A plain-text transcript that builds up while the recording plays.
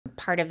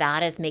part of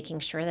that is making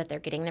sure that they're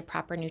getting the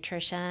proper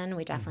nutrition.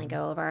 We definitely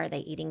go over, are they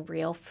eating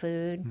real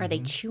food? Are they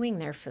chewing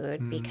their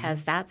food?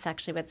 Because that's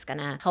actually what's going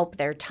to help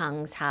their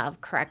tongues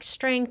have correct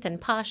strength and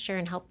posture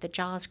and help the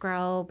jaws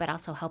grow, but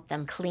also help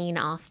them clean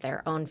off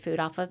their own food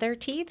off of their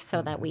teeth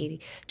so that we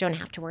don't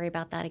have to worry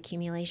about that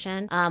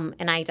accumulation.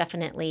 And I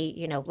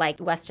definitely, like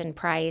Weston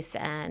Price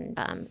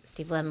and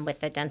Steve Lim with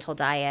the dental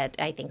diet,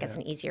 I think is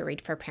an easier read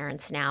for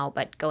parents now,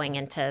 but going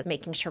into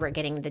making sure we're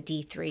getting the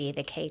D3,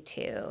 the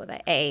K2, the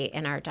A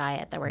in our diet,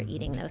 that we're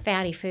eating those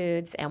fatty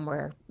foods and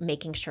we're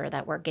making sure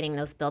that we're getting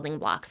those building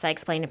blocks. I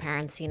explain to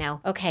parents,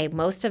 okay,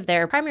 most of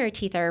their primary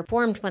teeth are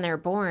formed when they're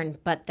born,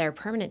 but their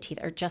permanent teeth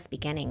are just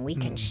beginning. We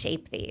can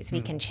shape these.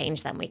 We can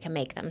change them. We can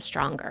make them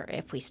stronger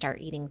if we start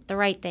eating the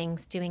right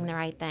things, doing the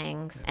right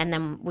things. And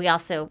then we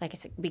also, like I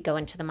said, we go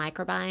into the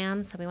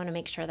microbiome. So we want to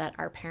make sure that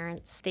our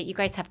parents, that you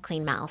guys have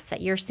clean mouths, that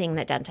you're seeing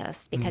the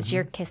dentist because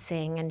you're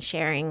kissing and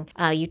sharing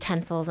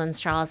utensils and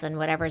straws and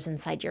whatever's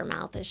inside your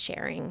mouth is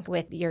sharing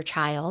with your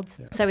child.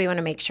 Yeah. So we want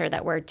to make sure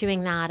that we're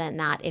doing that, and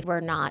that if we're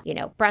not,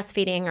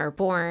 breastfeeding or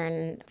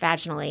born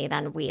vaginally,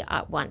 then we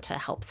want to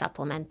help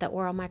supplement the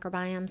oral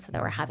microbiome so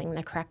that we're having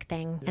the correct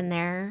thing in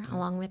there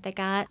along with the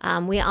gut.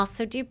 We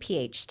also do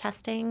pH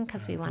testing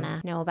because we want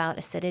to know about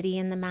acidity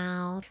in the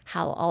mouth,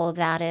 how all of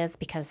that is,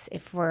 because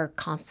if we're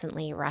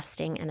constantly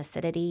resting in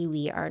acidity,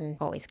 we are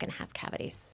always going to have cavities.